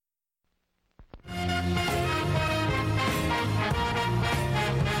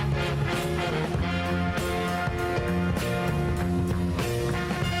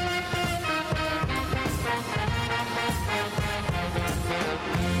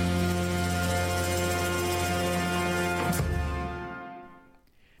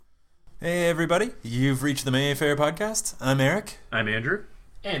Hey everybody, you've reached the Mayfair podcast. I'm Eric. I'm Andrew.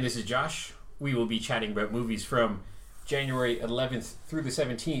 And this is Josh. We will be chatting about movies from January 11th through the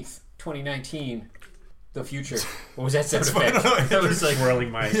 17th, 2019. The future. What was that sound effect? That was like whirling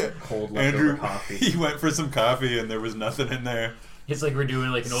my cold leftover coffee. He went for some coffee and there was nothing in there. It's like we're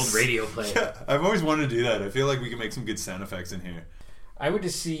doing like an old radio play. Yeah, I've always wanted to do that. I feel like we can make some good sound effects in here. I went to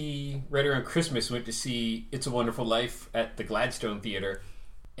see, right around Christmas, went to see It's a Wonderful Life at the Gladstone Theatre.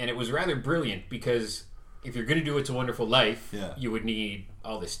 And it was rather brilliant because if you're going to do It's a Wonderful Life, you would need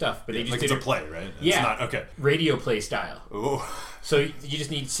all this stuff. But they just like did it's a play, right? Yeah. It's not, okay. Radio play style. Ooh. So you just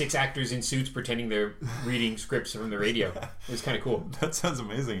need 6 actors in suits pretending they're reading scripts from the radio. It was kind of cool. That sounds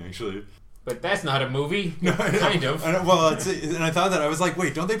amazing, actually. But that's not a movie. No, kind of. Well, and I thought that, I was like,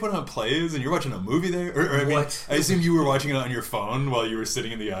 wait, don't they put on plays and you're watching a movie there? Or I mean, What? I assume you were watching it on your phone while you were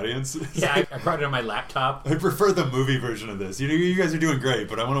sitting in the audience. Yeah, I brought it on my laptop. I prefer the movie version of this. You guys are doing great,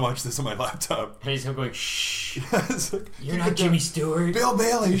 but I want to watch this on my laptop. And he's going, shh. It's like, You're not Jimmy Stewart. Bill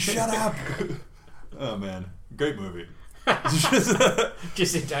Bailey, shut up. Oh, man. Great movie.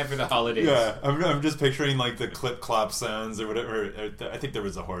 Just in time for the holidays. Yeah, I'm just picturing like the clip clop sounds or whatever. I think there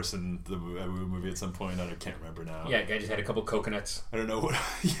was a horse in the movie at some point. I can't remember now. Yeah, guy just had a couple coconuts. I don't know what.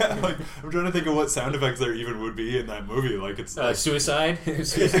 Yeah, like I'm trying to think of what sound effects there even would be in that movie. Like it's like, Suicide. I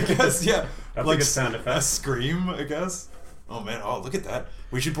guess, yeah, That's like a good sound effect. A scream, I guess. Oh man! Oh, look at that.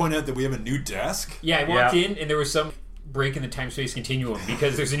 We should point out that we have a new desk. Yeah, I walked in and there was some break in the time-space continuum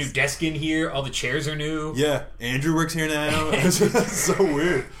because there's a new desk in here. All the chairs are new. Yeah, Andrew works here now. It's so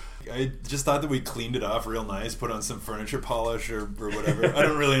weird. I just thought that we cleaned it off real nice, put on some furniture polish or whatever. I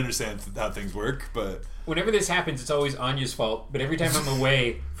don't really understand how things work, but Whenever this happens, it's always Anya's fault. But every time I'm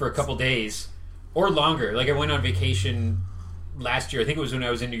away for a couple days or longer, like I went on vacation last year. I think it was when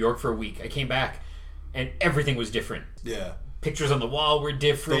I was in New York for a week. I came back and everything was different. yeah. Pictures on the wall were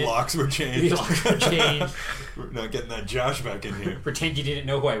different. The locks were changed. The locks were changed. We're not getting that Josh back in here. Pretend you didn't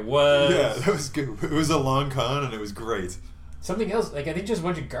know who I was. Yeah, that was good. It was a long con and it was great. Something else, like I think just a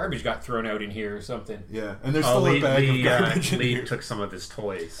bunch of garbage got thrown out in here or something. Yeah, and there's still a bag of garbage in Lee here. took some of his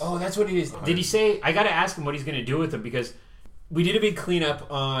toys. Oh, that's what it is. Did he say? I got to ask him what he's going to do with them because we did a big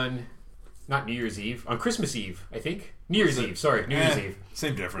cleanup on, not New Year's Eve, on Christmas Eve, I think. New Year's Eve, sorry, New Year's Eve.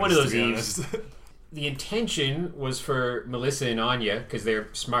 Same difference. One of those to be Eves. honest. The intention was for Melissa and Anya, because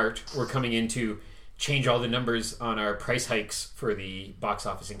they're smart, were coming in to change all the numbers on our price hikes for the box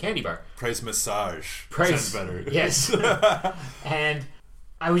office and candy bar. Price massage. Price. Sounds better. Yes. And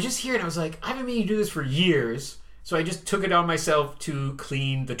I was just here and I was like, I've been meaning to do this for years. So I just took it on myself to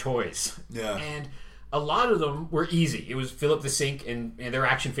clean the toys. Yeah. And a lot of them were easy. It was fill up the sink and they're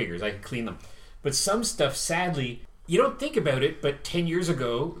action figures. I could clean them. But some stuff, sadly, you don't think about it, but 10 years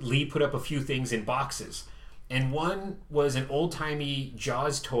ago, Lee put up a few things in boxes. And one was an old-timey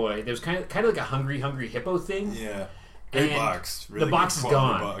Jaws toy that was kind of like a Hungry Hippo thing. Yeah. Great And box. Really the box good is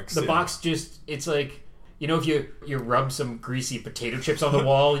quality gone. Box. The box just, it's like, you know, if you rub some greasy potato chips on the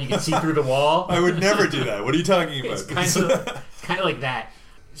wall, you can see through the wall. I would never do that. What are you talking about? It's kind of like that.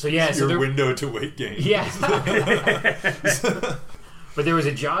 So yeah, Your window to weight gain. Yeah. But there was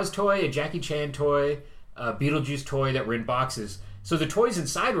a Jaws toy, a Jackie Chan toy, a Beetlejuice toy that were in boxes. So the toys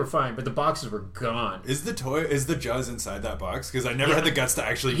inside were fine, but the boxes were gone. Is the Jaws inside that box? Because I never had the guts to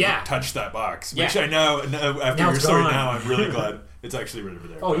actually touch that box. Which Yeah. I know, after Now your it's story gone. now, I'm really glad it's actually right over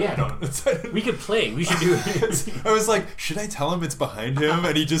there. Oh, yeah. Don't. We could play. We should do it. I was like, should I tell him it's behind him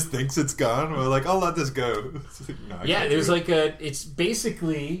and he just thinks it's gone? We're like, I'll let this go. It's like, no, I Yeah, can't there's do it. like it's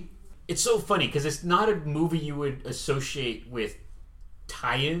basically, it's so funny because it's not a movie you would associate with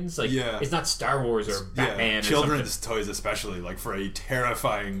tie-ins. Like, it's not Star Wars or Batman or children's something. toys especially, like for a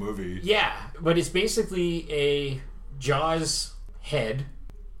terrifying movie. Yeah, but it's basically a Jaws head,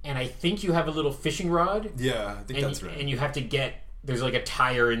 and I think you have a little fishing rod. Yeah, I think and, that's right. And you have to get, there's like a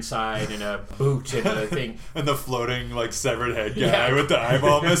tire inside and a boot and a thing. And the floating, like, severed head guy Yeah. with the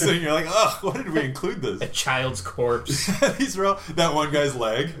eyeball missing. You're like, ugh, why did we include A this? child's corpse. These are all, that one guy's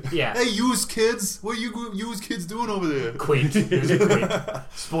leg. Yeah. Hey, use kids. What are you use kids doing over there? Quint. There's a Quint.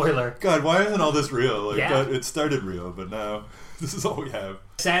 Spoiler. God, why isn't all this real? Like, Yeah. it started real, but now this is all we have.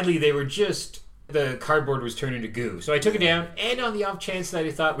 Sadly, they were just, the cardboard was turned into goo. So I took it down, and on the off chance that I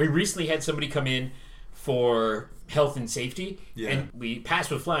thought, we recently had somebody come in for health and safety, and we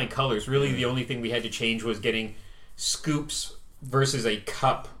passed with flying colors. Really, the only thing we had to change was getting scoops versus a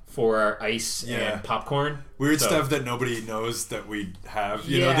cup for our ice Yeah. and popcorn. Weird So- stuff that nobody knows that we have.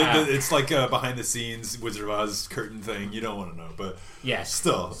 You know, Yeah. it's like a behind the scenes Wizard of Oz curtain thing. You don't want to know, but Yes.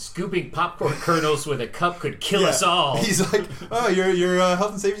 still. Scooping popcorn kernels with a cup could kill Yeah. us all. He's like, oh, your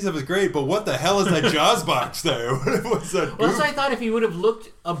health and safety stuff is great, but what the hell is that Jaws box there? What's that? Well, goop? so I thought if he would have looked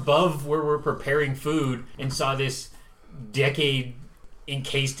above where we're preparing food and saw this decade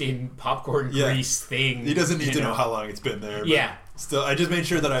encased in popcorn Yeah. grease thing. He doesn't need you to know how long it's been there. But Yeah. Still, I just made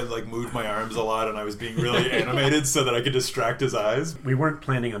sure that I like moved my arms a lot and I was being really animated so that I could distract his eyes. We weren't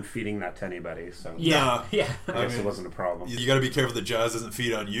planning on feeding that to anybody, so Yeah. Nah. Yeah. I guess mean, it wasn't a problem. You got to be careful that Jaws doesn't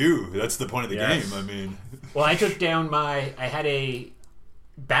feed on you. That's the point of the Yes. game. I mean, Well, I took down I had a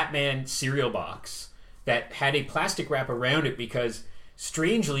Batman cereal box that had a plastic wrap around it because,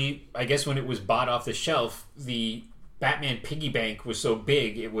 strangely, I guess when it was bought off the shelf, the Batman piggy bank was so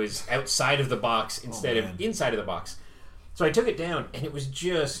big it was outside of the box instead man. of inside of the box. So I took it down and it was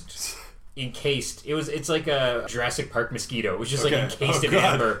just encased. It's like a Jurassic Park mosquito. It was just Okay. like encased Oh, in God.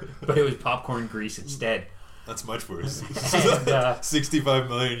 amber, but it was popcorn grease instead. that's much worse. And, 65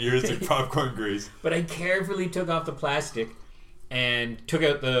 million years of popcorn grease. But I carefully took off the plastic and took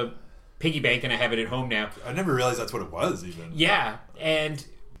out the piggy bank, and I have it at home now. I never realized that's what it was, even. Yeah, and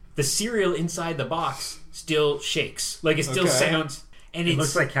the cereal inside the box still shakes. Like it still Okay. sounds, and It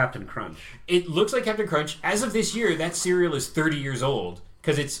looks like Captain Crunch. it looks like Captain Crunch. As of this year, that cereal is 30 years old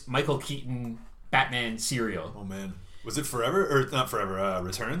because it's Michael Keaton Batman cereal. Oh, man. Was it Forever? Or not Forever,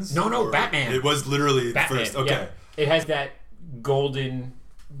 Returns? No, Or- Batman. It was literally Batman, first. Okay. yeah. It has that golden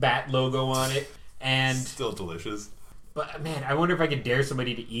bat logo on it, and Still delicious. but man, I wonder if I could dare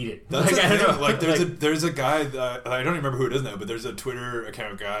somebody to eat it. That's Like, the I don't thing. know. Like there's Like, there's a guy that I don't remember who it is now, but there's a Twitter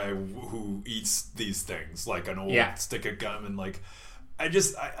account guy who eats these things like an old Yeah. stick of gum, and like I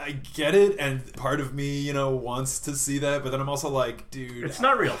get it, and part of me, you know, wants to see that, but then I'm also like, dude, It's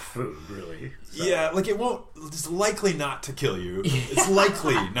not real food, really. So. yeah, like it won't. It's likely not to kill you. It's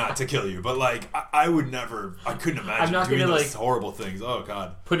likely not to kill you, but like I would never. I couldn't imagine not doing gonna, those like- horrible things. Oh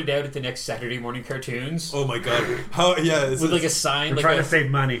god. put it out at the next Saturday morning cartoons Oh my god. How? Yeah. It's, with like a sign, We're like trying a, to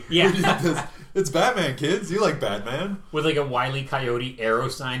save money. yeah, it's Batman, kids. You like Batman? with like a Wile E. Coyote arrow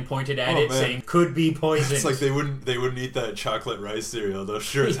sign pointed at Oh, it man. saying "could be poisoned." It's like they wouldn't eat that chocolate rice cereal. They'll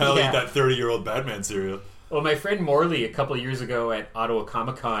sure as hell Yeah. eat that 30-year-old Batman cereal. Well, my friend Morley, a couple of years ago at Ottawa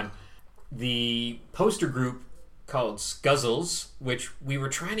Comic Con, the poster group called Scuzzles, which we were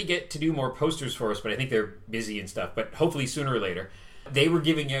trying to get to do more posters for us, but I think they're busy and stuff. But hopefully sooner or later, they were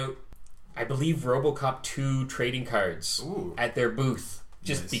giving out, I believe, RoboCop 2 trading cards Ooh. at their booth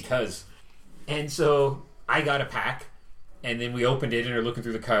just Nice. because. And so I got a pack, and then we opened it and are looking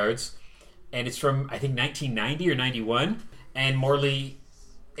through the cards, and it's from I think 1990 or 91, and Morley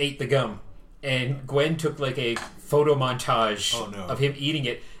ate the gum, and Gwen took like a photo montage Oh, no. of him eating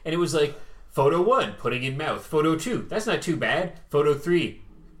it, and it was like photo 1, putting in mouth, photo 2, that's not too bad, photo 3,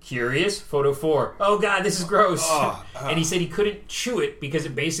 curious, photo 4, oh god, this is gross. Oh, and he said he couldn't chew it because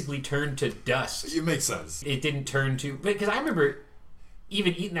it basically turned to dust. It makes sense. It didn't turn to, because I remember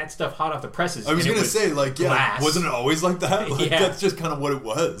even eating that stuff hot off the presses. I was and it gonna say, like, yeah, glass. wasn't it always like that? Like, Yeah. that's just kind of what it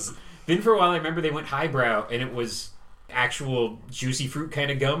was. Then for a while, I remember they went highbrow, and it was actual juicy fruit kind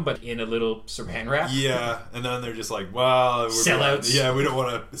of gum, but in a little saran wrap. Yeah, and then they're just like, well, Sellouts. Yeah, we don't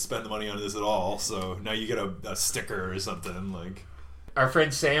want to spend the money on this at all. So now you get a sticker or something. Like, Our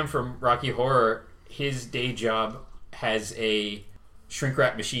friend Sam from Rocky Horror, his day job has a shrink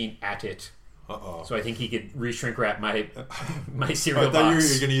wrap machine at it. uh-oh. So I think he could re-shrink wrap my I cereal thought you were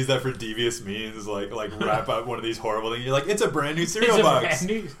box. going to use that for devious means, like wrap up one of these horrible things. You're like, it's a brand new cereal It's a box.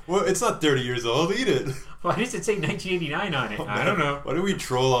 brand new- Well, it's not 30 years old. Eat it. Why does it say 1989 on it? I don't know. Why do we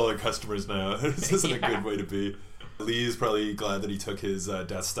troll all our customers now? This isn't a Yeah. good way to be. Lee is probably glad that he took his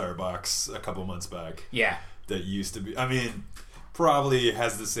Death Star box a couple months back. Yeah. That used to be. I mean, probably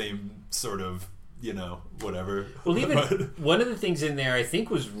has the same sort of, you know, whatever. Well, even But- one of the things in there I think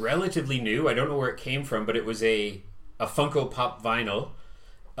was relatively new. I don't know where it came from, but it was a Funko Pop vinyl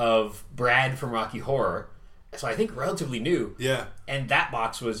of Brad from Rocky Horror. So I think relatively new. yeah, And that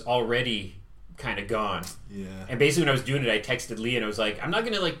box was already kind of gone. yeah. And basically when I was doing it, I texted Lee and I was like, I'm not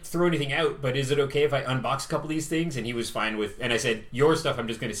going to like throw anything out, but is it okay if I unbox a couple of these things? And he was fine with, and I said, your stuff I'm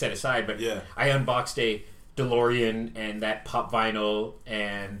just going to set aside. But Yeah. I unboxed a DeLorean and that pop vinyl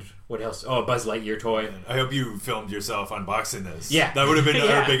and what else? Oh, a Buzz Lightyear toy. I hope you filmed yourself unboxing this. Yeah. That would have been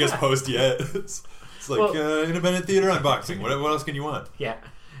Yeah. our biggest post yet. It's like Well- independent theater unboxing. What else can you want? Yeah.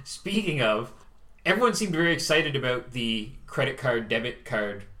 Speaking of, everyone seemed very excited about the credit card, debit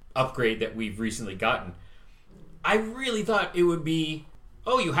card upgrade that we've recently gotten. I really thought it would be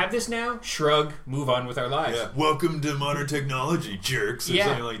oh, you have this now? Shrug, move on with our lives. Yeah. Welcome to modern technology, jerks, or Yeah.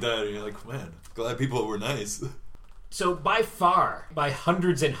 something like that. And you're like, man, glad people were nice. So by far, by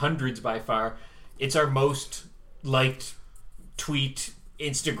hundreds and hundreds by far, it's our most liked tweet,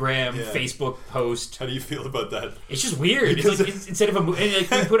 Instagram, Yeah. Facebook post. How do you feel about that? It's just weird. Because- It's like instead of a movie, and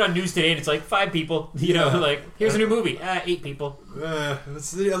like we put on news today, and it's like 5 people. You know, Yeah. like here's a new movie. 8 people. Let's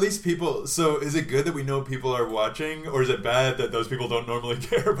see, at least people. So, is it good that we know people are watching, or is it bad that those people don't normally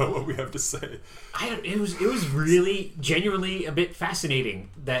care about what we have to say? It was really genuinely a bit fascinating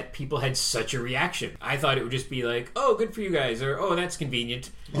that people had such a reaction. I thought it would just be like, oh, good for you guys, or oh, that's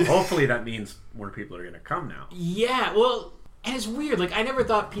convenient. Well, hopefully that means more people are going to come now. Yeah, well, and it's weird. Like I never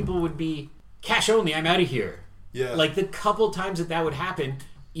thought people would be cash only. I'm out of here. Yeah. Like the couple times that would happen,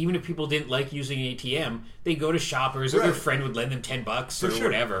 even if people didn't like using an ATM, they go to Shoppers, or their Right. friend would lend them $10 or For sure.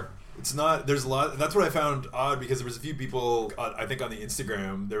 whatever. It's not. There's a lot. That's what I found odd because there was a few people. I think on the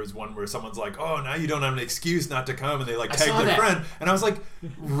Instagram there was one where someone's like, "Oh, now you don't have an excuse not to come," and they like I tagged saw their that. friend, and I was like,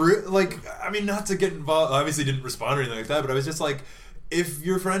 I mean, not to get involved. Obviously, didn't respond or anything like that, but I was just like, if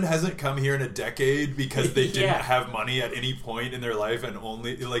your friend hasn't come here in a decade because they didn't Yeah. have money at any point in their life, and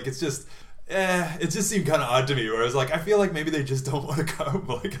only like it's just. It just seemed kind of odd to me. Where I was like, I feel like maybe they just don't want to come.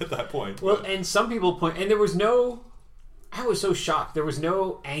 Like at that point. Well, and some people point, and there was no. I was so shocked. There was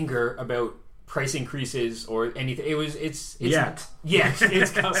no anger about price increases or anything. It's Yet.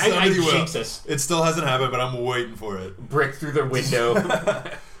 It's I Somebody will. jinx us. It still hasn't happened, but I'm waiting for it. Brick through their window.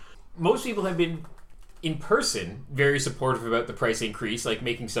 Most people have been in person very supportive about the price increase, like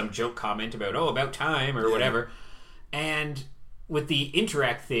making some joke comment about about time or Yeah. whatever. And with the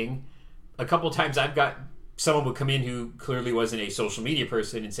Interact thing, a couple times I've got someone would come in who clearly wasn't a social media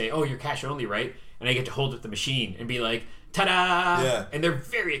person and say, "Oh, you're cash only, right?" And I get to hold up the machine and be like, "Ta-da!" Yeah. And they're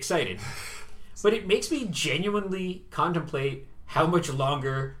very excited. But it makes me genuinely contemplate how much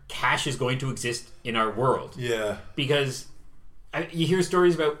longer cash is going to exist in our world. Yeah. Because you hear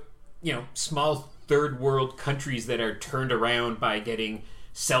stories about, small third world countries that are turned around by getting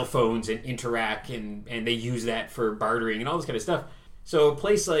cell phones and Interact, and they use that for bartering and all this kind of stuff. So a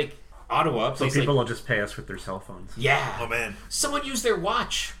place like Ottawa, a So place people like, will just pay us with their cell phones. yeah, Oh man, someone used their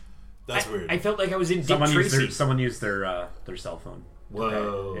watch. that's weird. I felt like I was in Dick Someone Tracy. used their cell phone.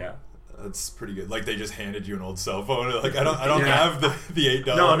 Whoa. Yeah. That's pretty good. Like they just handed you an old cell phone. Like I don't Yeah. have the $8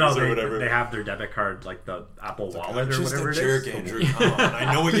 No, or they, whatever. they have their debit card, like the Apple Wallet or just whatever a it jerk, is. Andrew. Come on,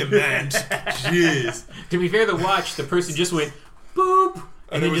 I know what you meant. Jeez, To be fair, the watch, the person just went boop,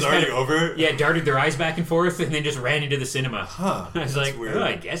 and it was just already kinda- over. Yeah, darted their eyes back and forth, and then just ran into the cinema. Huh? I was That's like, weird. oh,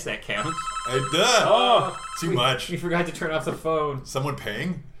 I guess that counts. Oh, too much. We forgot to turn off the phone. Someone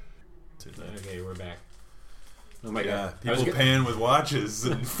paying? Okay, we're back. Oh my Yeah, god. people paying with watches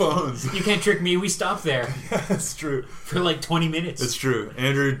and phones. You can't trick me. We stopped there That's true. for like 20 minutes. It's true.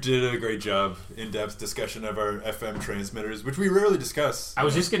 Andrew did a great job, in-depth discussion of our FM transmitters, which we rarely discuss. I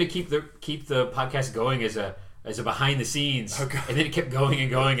was just going to keep the podcast going as a behind the scenes, Okay. and then it kept going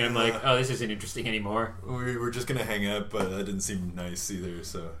and going, and I'm like, oh, this isn't interesting anymore. We were just gonna hang up, but that didn't seem nice either.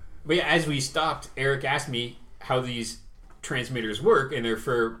 So But yeah, as we stopped, Eric asked me how these transmitters work, and they're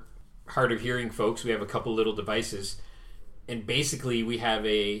for hard of hearing folks. We have a couple little devices, and basically we have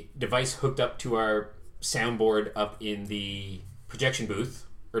a device hooked up to our soundboard up in the projection booth,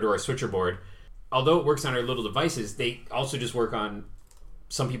 or to our switcher board. Although it works on our little devices, they also just work on,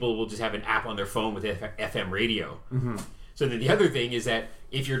 some people will just have an app on their phone with FM radio. Mm-hmm. So then the other thing is that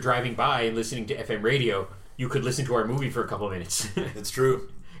if you're driving by and listening to FM radio, you could listen to our movie for a couple of minutes. it's true.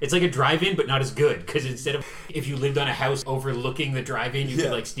 It's like a drive-in, but not as good, because instead of, if you lived on a house overlooking the drive-in, you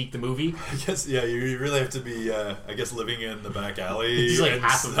could like sneak the movie. I guess, yeah, you really have to be, I guess, living in the back alley. It's like and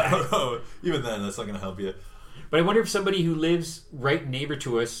half of I that. don't know. Even then, that's not going to help you. But I wonder if somebody who lives right neighbor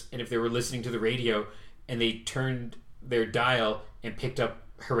to us, and if they were listening to the radio, and they turned their dial and picked up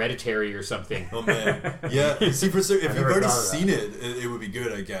Hereditary or something. Oh man, yeah. See, for certain, if you've never already thought of that. seen it, it would be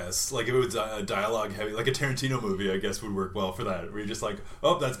good, I guess. Like if it was a dialogue heavy, like a Tarantino movie, I guess would work well for that. Where you're just like,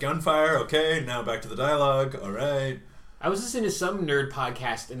 oh, that's gunfire. Okay, now back to the dialogue. All right. I was listening to some nerd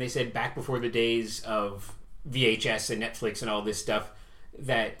podcast, and they said back before the days of VHS and Netflix and all this stuff,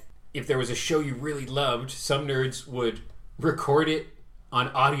 that if there was a show you really loved, some nerds would record it on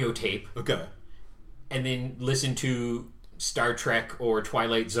audio tape Okay. and then listen to Star Trek or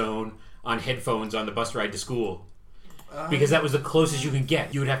Twilight Zone on headphones on the bus ride to school. Because that was the closest you can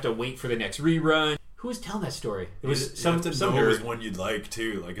get. You would have to wait for the next rerun. Who was telling that story? It was You some have to some know it was nerd. one you'd like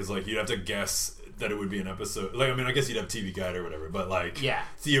too. Like, it's like you'd have to guess that it would be an episode. Like, I mean, I guess you'd have TV Guide or whatever, but like, Yeah.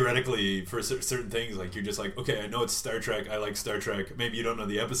 theoretically, for certain things, like you're just like, okay, I know it's Star Trek. I like Star Trek. Maybe you don't know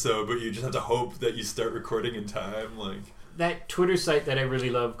the episode, but you just have to hope that you start recording in time. Like, that Twitter site that I really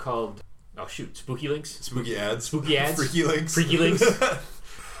love called Spooky Links. Spooky ads. Spooky ads. Freaky links. Freaky Links.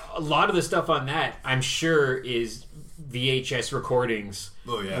 A lot of the stuff on that, I'm sure, is VHS recordings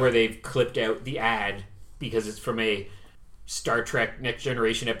where they've clipped out the ad because it's from a Star Trek Next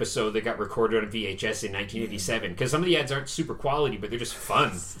Generation episode that got recorded on VHS in 1987. Because some of the ads aren't super quality, but they're just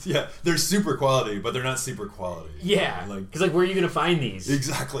fun. Yeah, they're super quality, but they're not super quality. Yeah, because where are you going to find these?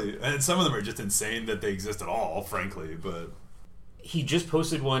 Exactly, and some of them are just insane that they exist at all, frankly. But he just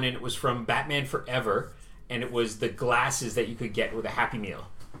posted one, and it was from Batman Forever, and it was the glasses that you could get with a Happy Meal.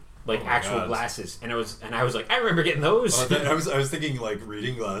 Like actual glasses, and I was like, I remember getting those. I was thinking like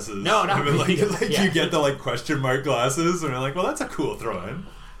reading glasses. No, not reading. yeah. You get the like question mark glasses, and I'm like, well, that's a cool throw-in.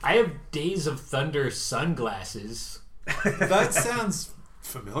 I have Days of Thunder sunglasses. That sounds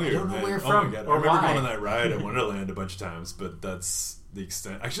familiar. I don't know man. where Oh from my God. or I remember why. going on that ride at Wonderland a bunch of times, but that's the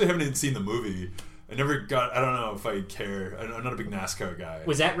extent. Actually, I haven't even seen the movie. I don't know if I care. I'm not a big NASCAR guy.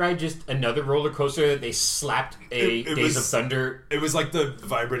 Was that ride just another roller coaster that they slapped It Days was- of Thunder? It was like the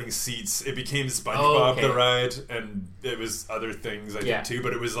vibrating seats. It became SpongeBob okay. the ride, and it was other things I Yeah. did too.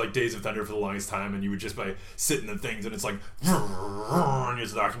 But it was like Days of Thunder for the longest time, and you would just by sitting in things, and it's like and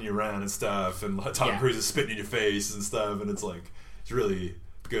it's knocking you around and stuff, and Tom Yeah. Cruise is spitting in your face and stuff, and it's really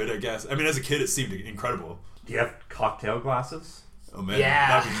good, I guess. I mean, as a kid, it seemed incredible. Do you have cocktail glasses? Oh man,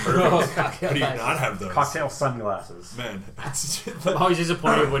 Yeah. that'd be perfect. Oh, How do you not have those? Cocktail sunglasses. Man, I'm always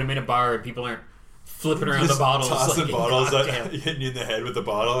disappointed when I'm in a bar and people aren't flipping around just the bottles. tossing like, bottles cocktail. hitting you in the head with the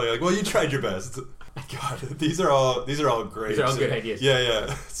bottle. You're like, well, you tried your best. God, these are all great. These are all good ideas. Yeah.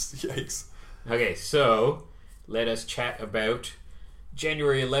 Yikes. Okay, so let us chat about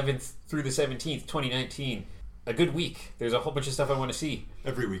January 11th through the 17th, 2019. A good week. There's a whole bunch of stuff I want to see.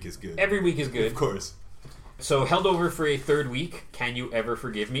 Every week is good. Every week is good. Of course. So held over for a third week, Can You Ever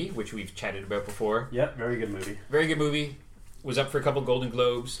Forgive Me, which we've chatted about before. Yep, very good movie. Very good movie. Was up for a couple Golden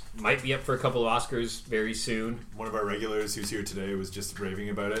Globes. Might be up for a couple Oscars very soon. One of our regulars who's here today was just raving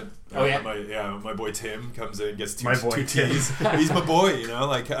about it. Oh, yeah? My boy Tim comes in, gets two My boy Tim. teas. He's my boy,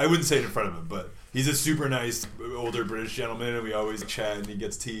 Like, I wouldn't say it in front of him, but he's a super nice older British gentleman, and we always chat, and he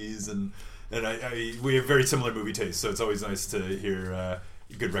gets teas, and we have very similar movie tastes, so it's always nice to hear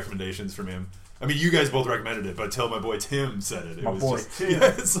good recommendations from him. I mean, you guys both recommended it, but until my boy Tim said it, My was boy just, Tim.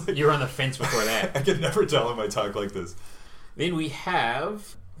 Yeah, it's like, You were on the fence before that. I could never tell him I talk like this. Then we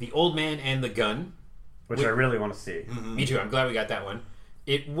have The Old Man and the Gun. Which Wait. I really want to see. Me too. I'm glad we got that one.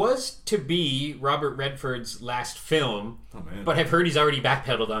 It was to be Robert Redford's last film, Oh, man. but I've heard he's already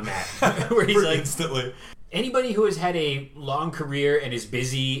backpedaled on that. Where he's like, instantly. anybody who has had a long career and is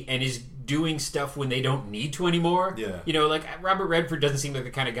busy and is doing stuff when they don't need to anymore. Yeah. Like Robert Redford doesn't seem like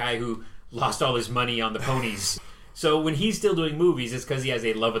the kind of guy who lost all his money on the ponies. So when he's still doing movies, it's because he has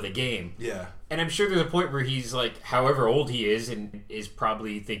a love of the game. Yeah. And I'm sure there's a point where he's like, however old he is, and is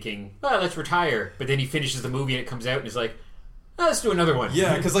probably thinking, let's retire. But then he finishes the movie and it comes out and is like, let's do another one.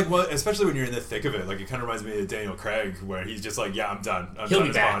 Yeah, because especially when you're in the thick of it, it kind of reminds me of Daniel Craig, where he's just like, yeah, I'm done. He'll done be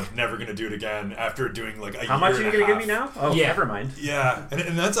as back. Bond. Never gonna do it again. After doing a How year much are you and a going to give half. me now? Oh, Yeah. never mind. Yeah,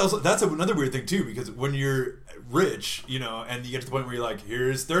 and that's another weird thing too, because when you're rich, and you get to the point where you're like,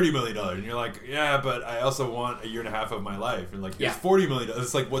 here's $30 million, and you're like, yeah, but I also want a year and a half of my life, and here's $40 million.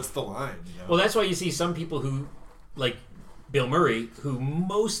 It's like, what's the line? Well, that's why you see some people who, like Bill Murray, who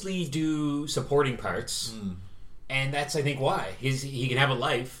mostly do supporting parts. And that's, I think, why. He can have a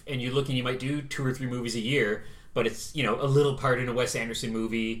life, and you look and you might do 2 or 3 movies a year, but it's, a little part in a Wes Anderson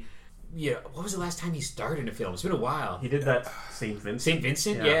movie. Yeah, what was the last time he starred in a film? It's been a while. He did that St. Vincent. St.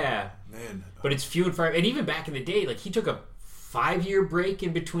 Vincent? Yeah. Yeah. Man. But it's few and far. And even back in the day, he took a 5-year break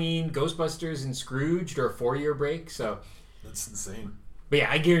in between Ghostbusters and Scrooged, or a 4-year break, so... That's insane. But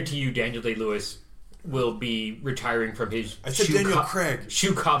yeah, I guarantee you Daniel Day-Lewis will be retiring from his I said Daniel Craig.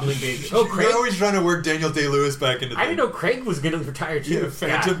 shoe cobbling baby. Oh, Craig? You're always trying to work Daniel Day-Lewis back into I didn't know Craig was going to retire too. Yeah,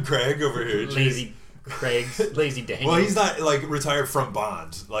 Phantom Craig over here. Jeez. Lazy Craig, lazy Daniel. Well, he's not retired from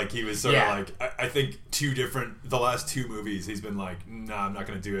Bond. He was sort Yeah. of I think the last 2 movies he's been like, nah, I'm not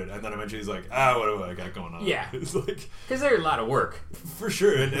going to do it. And then eventually he's like, what do I got going on? Yeah. It's because they're a lot of work. for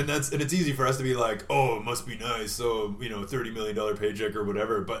sure. And it's easy for us to be like, oh, it must be nice. So, $30 million paycheck or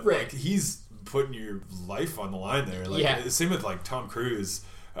whatever. But Right. he's putting your life on the line there. Yeah. Same with Tom Cruise.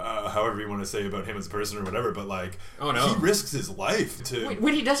 However you want to say about him as a person or whatever, but Oh, no. he risks his life to.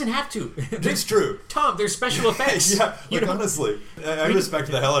 When he doesn't have to. It's true. Tom, there's special effects. Yeah, You know, honestly, I respect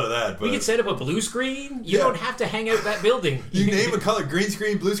the hell out of that. But we could set up a blue screen. You Yeah. don't have to hang out that building. you name a color, green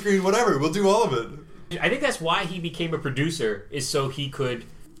screen, blue screen, whatever. We'll do all of it. I think that's why he became a producer, is so he could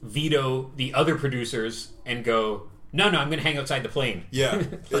veto the other producers and go, No, I'm going to hang outside the plane. Yeah,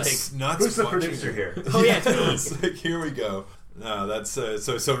 it's nuts. Who's the watching producer it. here? Oh, yeah, it's me. It's like, here we go. No, that's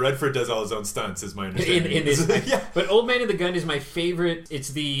so Redford does all his own stunts, is my understanding. In this, yeah. But Old Man and the Gun is my favorite. It's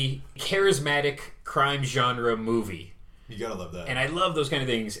the charismatic crime genre movie. You gotta love that. And I love those kind of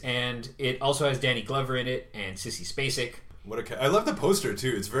things. And it also has Danny Glover in it and Sissy Spacek. I love the poster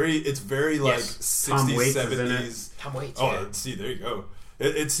too. It's very like Yes. 60s, Tom Waits is in 70s. Tom Waits. Oh, yeah. see, there you go.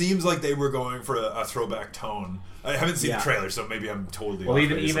 It seems like they were going for a throwback tone. I haven't seen Yeah. the trailer, so maybe I'm totally Well, off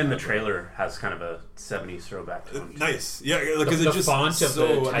even base on even the that, but- trailer has kind of a 70s throwback tone. Nice, yeah, because The it just font of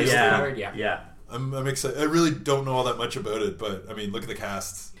so the title Yeah, card, yeah. yeah. I'm excited. I really don't know all that much about it, but I mean, look at the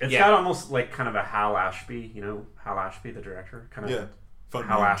cast. It's Yeah. got almost like kind of a Hal Ashby, Hal Ashby, the director, kind of Yeah, fun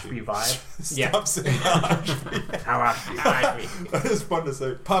Hal name, Ashby too. vibe. Stop Yeah. saying Hal Ashby. Hal Ashby. It's fun to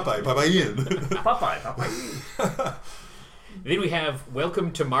say. Popeye Ian. Popeye. Then we have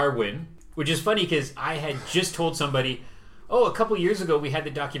Welcome to Marwin, which is funny because I had just told somebody, a couple years ago we had the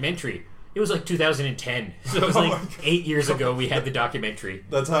documentary. It was like 2010. So it was Oh my like God. 8 years ago we had the documentary.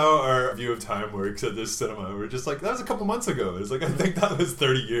 That's how our view of time works at this cinema. We're just like, that was a couple months ago. It's like, I think that was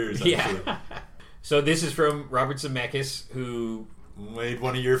 30 years, actually. Yeah. So this is from Robert Zemeckis, who... Made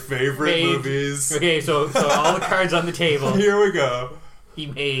one of your favorite made- movies. Okay, so all the cards on the table. Here we go. He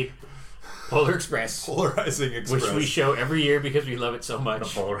made Polar Express, Polarizing Express. which we show every year because we love it so The much.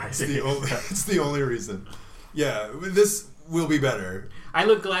 It's polarizing. it's the only reason. Yeah, this will be better. I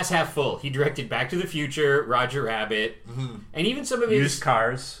look glass half full. He directed Back to the Future, Roger Rabbit, and even some of his... Used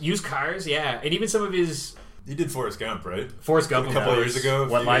cars. Used cars, yeah. And even some of his He did Forrest Gump, right? Forrest Gump. A couple of years course. ago.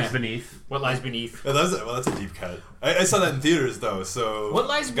 What You- lies Yeah. beneath. What Lies Beneath. Yeah, that's a deep cut. I saw that in theaters though, so What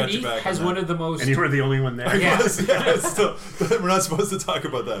Lies got you Beneath back has on one that. of the most... And you were the only one there. I Yeah. was, yeah, still, we're not supposed to talk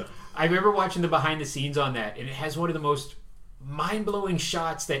about that. I remember watching the behind the scenes on that, and it has one of the most mind-blowing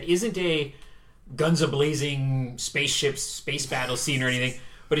shots that isn't a guns a-blazing spaceships, space battle scene or anything,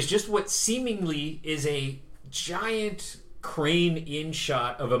 but it's just what seemingly is a giant crane-in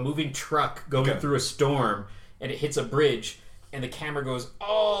shot of a moving truck going Okay. through a storm, and it hits a bridge, and the camera goes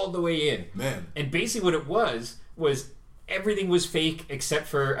all the way in. Man. And basically what it was everything was fake except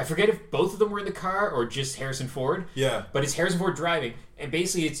for, I forget if both of them were in the car or just Harrison Ford. Yeah. But it's Harrison Ford driving, and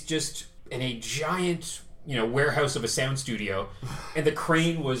basically it's just in a giant, warehouse of a sound studio, and the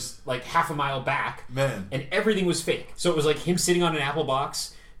crane was like half a mile back, Man. and everything was fake. So it was like him sitting on an apple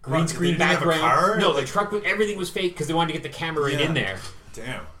box, green What, screen they didn't have a background. car? No, Like- the truck, everything was fake because they wanted to get the camera right Yeah. in there.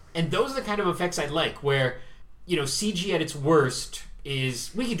 Damn. And those are the kind of effects I like, where, CG at its worst is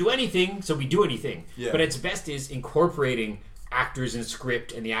we can do anything, so we do anything. Yeah. But its best is incorporating actors and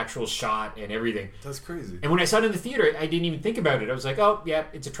script and the actual shot and everything. That's crazy. And when I saw it in the theater, I didn't even think about it. I was like, oh, yeah,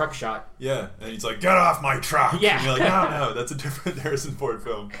 it's a truck shot. Yeah, and he's like, "Get off my truck!" Yeah. and you're like, "No, that's a different Harrison Ford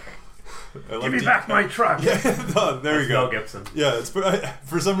film." I love Give me deep back cut. my truck. Yeah, no, there That's you go. Mel Gibson. Yeah, it's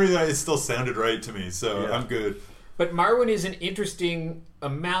for some reason it still sounded right to me, so Yeah. I'm good. But Marwin is an interesting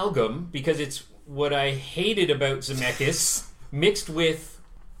amalgam because it's what I hated about Zemeckis mixed with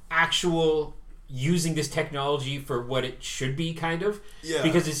actual using this technology for what it should be, kind of. Yeah.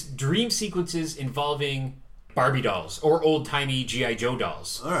 Because it's dream sequences involving Barbie dolls or old-timey G.I. Joe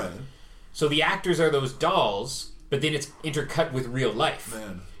dolls. All right, So the actors are those dolls, but then it's intercut with real life.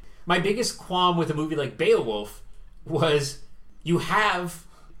 man. My biggest qualm with a movie like Beowulf was you have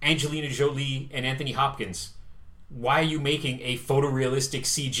Angelina Jolie and Anthony Hopkins. Why are you making a photorealistic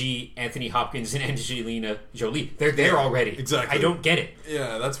CG Anthony Hopkins and Angelina Jolie? They're there already. exactly. I don't get it.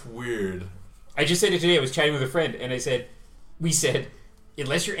 Yeah, that's weird. I just said it today. I was chatting with a friend, and we said,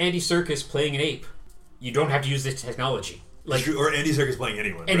 unless you're Andy Serkis playing an ape, you don't have to use this technology. Like, Or Andy Serkis playing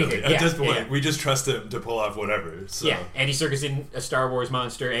anyone. Anything, really. yeah, At this point, yeah. we just trust him to pull off whatever. So. yeah, Andy Serkis in a Star Wars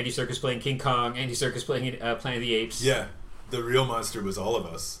monster, Andy Serkis playing King Kong, Andy Serkis playing in Planet of the Apes. Yeah, the real monster was all of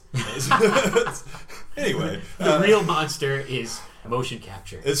us. Anyway, The real monster is motion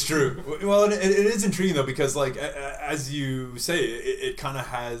capture. it's true. Well, it is intriguing though because, like, as you say, it kind of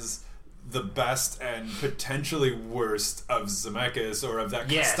has the best and potentially worst of Zemeckis or of that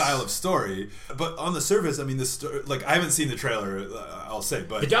Yes. style of story. But on the surface, I mean, like I haven't seen the trailer. I'll say,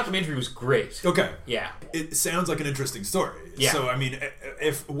 but The documentary was great. okay. Yeah. It sounds like an interesting story. Yeah. So I mean,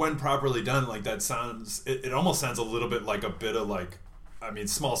 if when properly done, like that sounds, it almost sounds a little bit like a bit of like, I mean,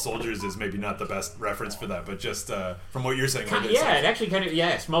 Small Soldiers is maybe not the best reference for that, but just from what you're saying, like, it's Yeah, like- it actually kind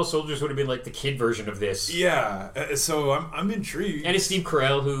of, Small Soldiers would have been like the kid version of this. yeah. So I'm intrigued. And it's Steve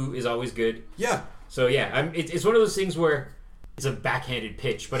Carell, who is always good. Yeah. So yeah, it's one of those things where it's a backhanded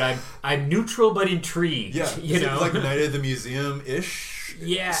pitch, but I'm neutral but intrigued. Yeah. You Is it know, like Night of the Museum ish.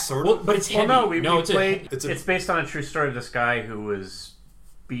 yeah, Sort well, of. but it's heavy. Well, no, we it's a- played. it's It's, a- based on a true story of this guy who was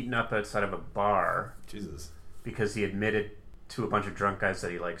beaten up outside of a bar, Jesus. because he admitted to a bunch of drunk guys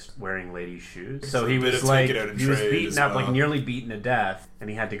that he likes wearing ladies' shoes. So So he a bit was of like, take it out and he was trade beaten as up, like well. nearly beaten to death, and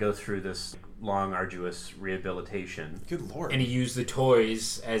he had to go through this long, arduous rehabilitation. Good lord. And he used the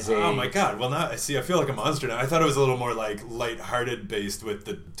toys as a. Oh my god! Well, now I see. I feel like a monster now. I thought it was a little more like lighthearted, based with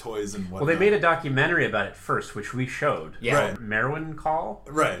the toys and whatnot. Well, they made a documentary about it first, which we showed. Yeah. Right. Merwin Call.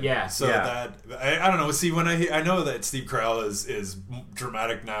 Right. Yeah. So Yeah. that I don't know. See, when I know that Steve Carell is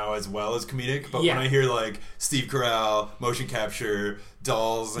dramatic now as well as comedic, but Yeah. when I hear like Steve Carell, motion capture,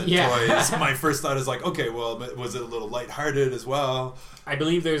 dolls and Yeah. toys, my first thought is like, okay, well, was it a little lighthearted as well? I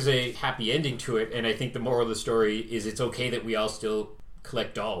believe there's a happy ending to it, and I think the moral of the story is it's okay that we all still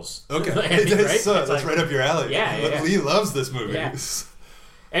collect dolls. Okay, I think, that's, right? It's that's like- right up your alley. Yeah. Lee loves this movie. Yeah.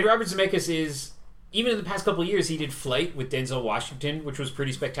 And Robert Zemeckis is, even in the past couple of years, he did Flight with Denzel Washington, which was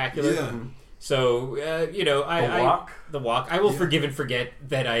pretty spectacular. Yeah. So, The Walk? The Walk. I will forgive and forget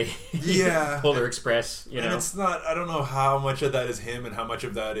that I Yeah. Polar Express, And it's not. I don't know how much of that is him and how much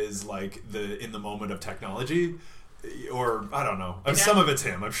of that is like the in the moment of technology, or I don't know. Some of it's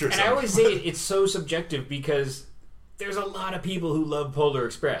him. I'm sure. And some I of always say it's so subjective because there's a lot of people who love Polar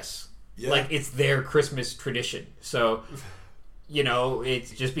Express. Yeah. Like, it's their Christmas tradition. So,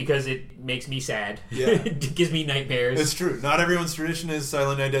 it's just because it makes me sad. Yeah. It gives me nightmares. It's true. Not everyone's tradition is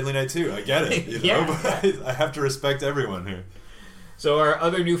Silent Night, Deadly Night 2. I get it. Yeah. But I have to respect everyone here. So our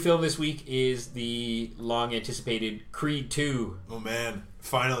other new film this week is the long-anticipated Creed 2. Oh man,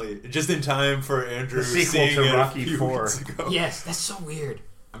 finally, just in time for Andrew The sequel seeing to it Rocky a few IV. weeks ago. Yes, that's so weird.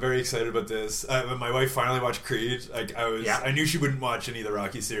 I'm very excited about this. My wife finally watched Creed. Like Yeah. I knew she wouldn't watch any of the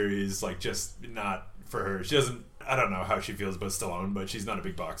Rocky series. Like, just not for her. She doesn't. I don't know how she feels about Stallone, but she's not a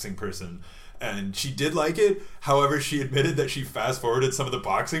big boxing person. And she did like it. However, she admitted that she fast forwarded some of the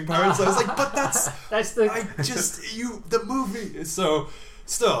boxing parts. I was like, but that's the movie. So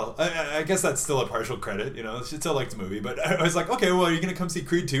still, I guess that's still a partial credit. She still liked the movie. But I was like, okay, well, are you gonna come see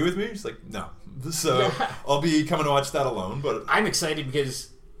Creed 2 with me? She's like, no. So I'll be coming to watch that alone. But I'm excited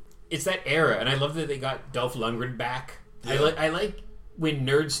because it's that era, and I love that they got Dolph Lundgren back. Yeah. I like when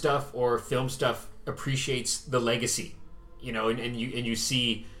nerd stuff or film stuff appreciates the legacy, and you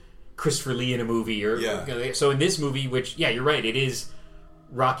see Christopher Lee in a movie, or so in this movie, which you're right, it is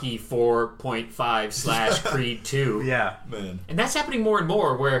Rocky 4.5 / Creed 2. Yeah. man, And that's happening more and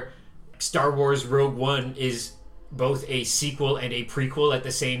more, where Star Wars Rogue One is both a sequel and a prequel at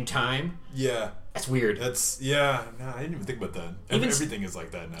the same time. yeah. That's weird. That's No, I didn't even think about that. Even Everything is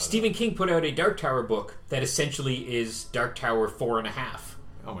like that now. Stephen King put out a Dark Tower book that essentially is Dark Tower 4.5.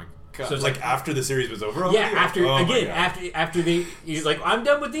 Oh my god! So it's like like- after the series was over. Yeah, already? Oh my God. after he's like, I'm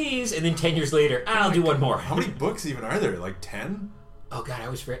done with these, and then 10 years later, I'll do one more. How many books even are there? Like 10? Oh god, I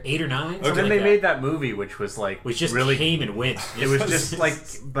was for 8 or 9. Okay. Then Something they like made that movie, which was like which just really. came and went. It was just like,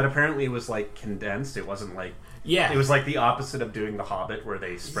 but apparently it was like condensed. It wasn't like. Yeah. It was like the opposite of doing The Hobbit, where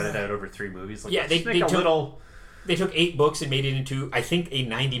they spread it Yeah. out over 3 movies. Like, Yeah, let's they make a took- little. They took 8 books and made it into, I think, a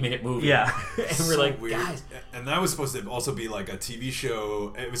 90-minute movie. Yeah. And we're So like, weird. guys, And that was supposed to also be like a TV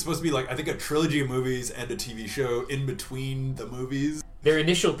show. It was supposed to be like, I think, a trilogy of movies and a TV show in between the movies. their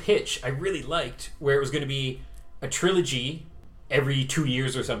initial pitch I really liked, where it was going to be a trilogy every 2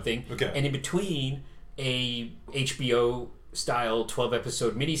 years or something, Okay. and in between a HBO style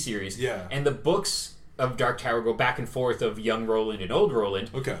 12-episode miniseries. Yeah. And the books of Dark Tower go back and forth of young Roland and old Roland.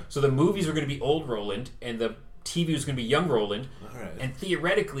 Okay. So the movies were going to be old Roland, and the TV was going to be young Roland. All right. And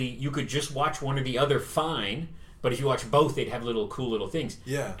theoretically, you could just watch one or the other fine, but if you watch both, they'd have cool little things.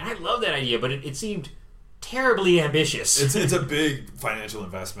 Yeah. And I love that idea, but it seemed terribly ambitious. It's a big financial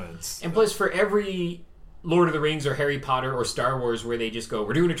investment. And plus, for every Lord of the Rings or Harry Potter or Star Wars where they just go,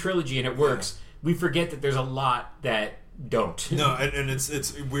 we're doing a trilogy and it works, we forget that there's a lot that don't. No, and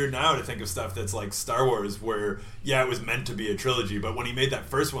it's weird now to think of stuff that's like Star Wars, where it was meant to be a trilogy, but when he made that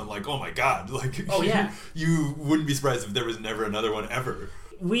first one, like, oh my god, like, Oh, yeah. you wouldn't be surprised if there was never another one ever.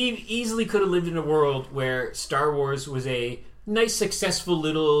 We easily could have lived in a world where Star Wars was a nice, successful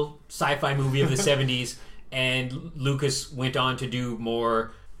little sci-fi movie of the 70s, and Lucas went on to do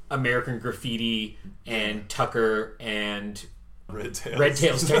more American Graffiti and Tucker and Red Tails. Red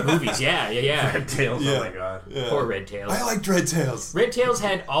Tails type movies. Yeah. Red Tails. Yeah. Oh my god. Yeah. Poor Red Tails. I like Red Tails. Red Tails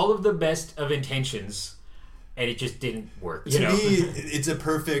had all of the best of intentions, and it just didn't work. To me, it's a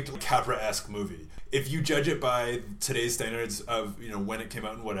perfect Capra-esque movie. if you judge it by today's standards of when it came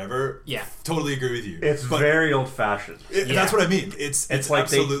out and whatever, Yeah. totally agree with you. It's very old-fashioned. That's what I mean. It's like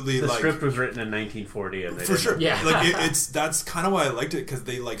absolutely the like script was written in 1940, and they for sure. Yeah. Like that's kind of why I liked it, because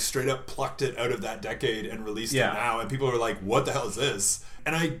they like straight up plucked it out of that decade and released it now, and people are like, "What the hell is this?"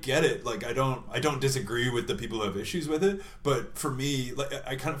 And I get it. Like I don't disagree with the people who have issues with it, but for me, like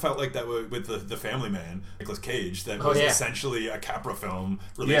I kind of felt like that with the Family Man, Nicolas Cage, that was essentially a Capra film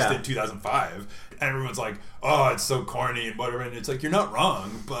released in 2005, and everyone's like, "Oh, it's so corny and whatever." And it's like, you're not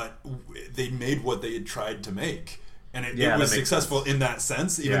wrong, but they made what they had tried to make, and it was successful in that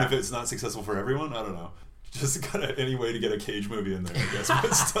sense, even if it's not successful for everyone. I don't know. Just kind of any way to get a Cage movie in there, I guess.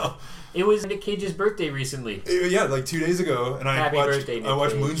 But still, It was Nick Cage's birthday recently. Yeah, like 2 days ago, and Happy birthday, Nick I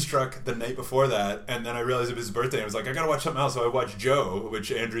watched Cage. Moonstruck the night before that, and then I realized it was his birthday. And I was like, I gotta watch something else. So I watched Joe,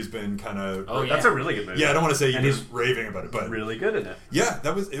 which Andrew's been kind of. Oh, yeah. That's a really good movie. Yeah, I don't want to say And he's he's raving about it, but really good in it. yeah,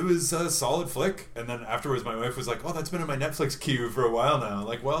 it was a solid flick. And then afterwards, my wife was like, "Oh, that's been in my Netflix queue for a while now." I'm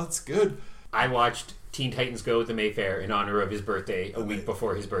like, well, it's good. I watched Teen Titans Go at the Mayfair in honor of his birthday a week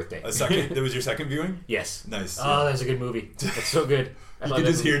before his birthday. A second, that was your second viewing. Yes. Nice. Oh, that's a good movie. It's so good. I You love could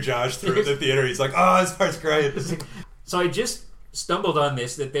that just movie. hear Josh through the theater. He's like, "Oh, this part's great." So I just stumbled on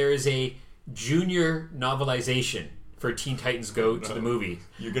this, that there is a junior novelization for Teen Titans Go to the movie.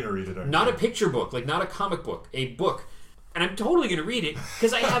 You're gonna read it, aren't Not you? a picture book, like not a comic book, a book. And I'm totally going to read it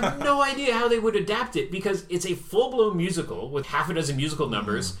because I have no idea how they would adapt it, because it's a full-blown musical with half a dozen musical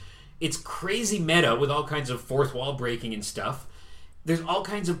numbers. It's crazy meta with all kinds of fourth wall breaking and stuff. There's all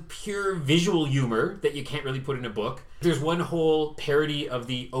kinds of pure visual humor that you can't really put in a book. There's one whole parody of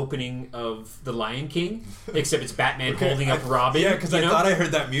the opening of The Lion King, except it's Batman holding up Robin. Yeah, because you I know? thought I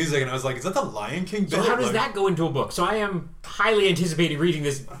heard that music, and I was like, "Is that the Lion King?" So bit? how does Like, that go into a book? So I am highly anticipating reading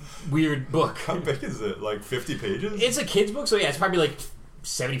this weird book. How big is it? Like 50 pages? It's a kid's book, so yeah, it's probably like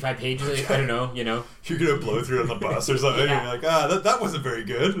 75 pages. I don't know, You're gonna blow through it on the bus or something. Yeah. You're like, that wasn't very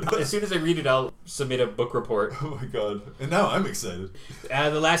good. As soon as I read it, I'll submit a book report. Oh my god! And now I'm excited.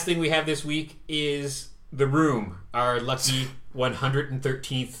 The last thing we have this week is The Room, our lucky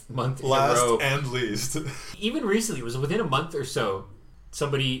 113th month in a Last row. and least. Even recently, it was within a month or so,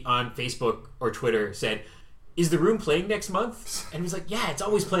 somebody on Facebook or Twitter said, "Is The Room playing next month?" And he was like, "Yeah, it's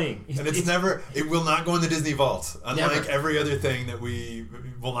always playing." And it will not go in the Disney vault. Unlike Never. every other thing that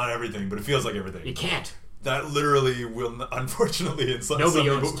well, not everything, but it feels like You everything. can't. That literally will, unfortunately, in some Nobody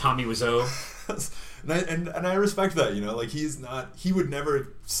some owns Tommy Wiseau. and I respect that, like he would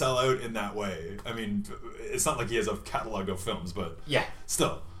never sell out in that way. I mean, it's not like he has a catalog of films, but Yeah.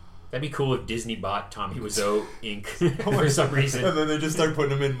 still. That'd be cool if Disney bought Tommy Wiseau Inc. for some reason. And then they just start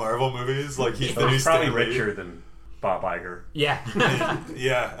putting him in Marvel movies, like he's the new He's probably Stan Lee. richer than Bob Iger. Yeah.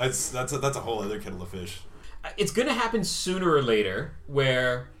 Yeah, that's a whole other kettle of fish. It's going to happen sooner or later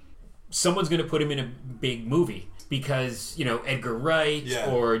where someone's going to put him in a big movie because, Edgar Wright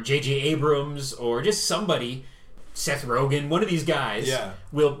or J.J. Abrams or just somebody, Seth Rogen, one of these guys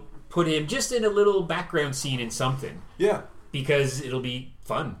will put him just in a little background scene in something Yeah. because it'll be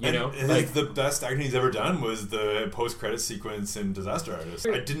fun, The best acting he's ever done was the post-credit sequence in Disaster Artist.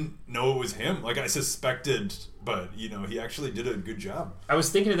 I didn't know it was him. Like, I suspected, but, he actually did a good job. I was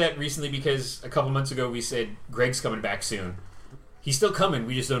thinking of that recently because a couple months ago we said Greg's coming back soon. He's still coming,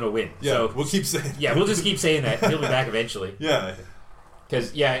 we just don't know when. Yeah, So, we'll keep saying yeah, we'll just keep saying that. He'll be back eventually. Yeah.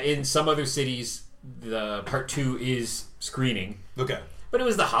 Because, in some other cities, the part 2 is screening. Okay. But it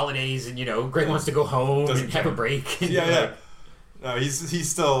was the holidays, and, Greg wants to go home Doesn't and have a break. And, Yeah. No, he's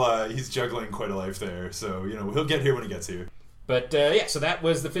still he's juggling quite a life there, so he'll get here when he gets here. But, so that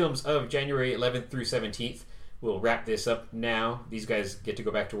was the films of January 11th through 17th. We'll wrap this up now. These guys get to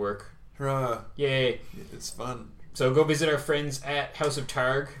go back to work. Hurrah! Yay. It's fun. So go visit our friends at House of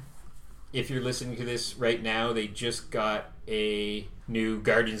Targ. If you're listening to this right now, they just got a new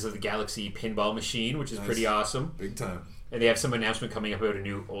Guardians of the Galaxy pinball machine, which is Nice. pretty awesome. Big time. And they have some announcement coming up about a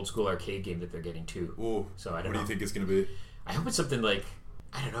new old school arcade game that they're getting too. Ooh. So I don't What know. do you think it's gonna be? I hope it's something like,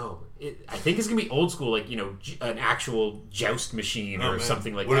 I don't know. I think it's gonna be old school, like an actual joust machine or man.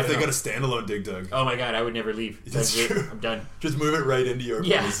 something like What that. if they I got don't a standalone Dig Dug? know. Oh my god, I would never leave. That's it. true. I'm done. Just move it right into your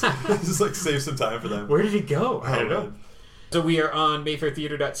Yeah. place. Just save some time for them. Where did it go? I Oh, don't know. man. So we are on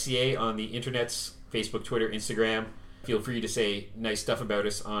mayfairtheater.ca on the internets, Facebook, Twitter, Instagram. Feel free to say nice stuff about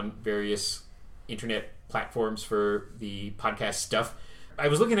us on various internet platforms for the podcast stuff. I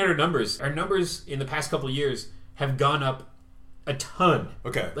was looking at our numbers. Our numbers in the past couple of years have gone up a ton.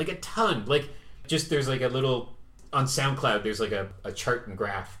 Okay. Like a ton. Like just there's like a little on SoundCloud there's like a chart and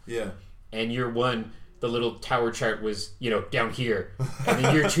graph. Yeah. And year 1 the little tower chart was, down here. And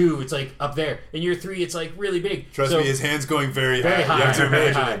then year 2 it's like up there. And year 3 it's like really big. Trust So- me, his hand's going very, Very high. high, You have to very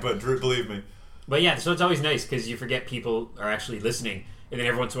imagine high. it, but believe me. But yeah, so it's always nice because you forget people are actually listening. And then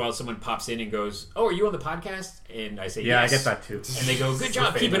every once in a while someone pops in and goes, "Oh, are you on the podcast?" And I say, Yeah, yes. I get that too. And they go, "Good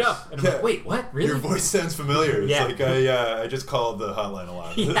job, keep it up." And I'm Yeah. like, "Wait, what? Really?" Your voice sounds familiar. It's Yeah. like I just called the hotline a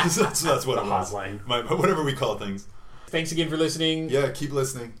lot. Yeah. that's what The it was. hotline. Whatever we call things. Thanks again for listening. Yeah, keep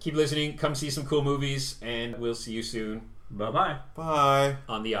listening. Keep listening. Come see some cool movies, and we'll see you soon Bye-bye. Bye.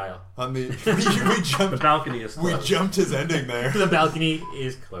 on the aisle. On the we The jumped. balcony is We closed. jumped his ending there. The balcony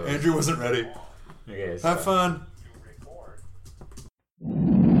is closed. Andrew wasn't ready. Okay, Have fun.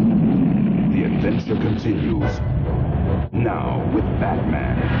 The adventure continues. Now with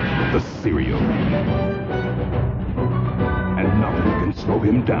Batman, the Serial. And nothing can slow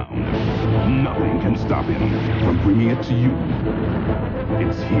him down. Nothing can stop him from bringing it to you.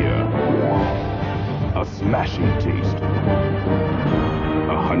 It's here. A smashing taste.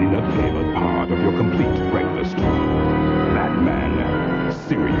 A honey nut flavored part of your complete breakfast. Batman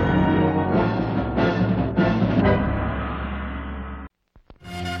Cereal.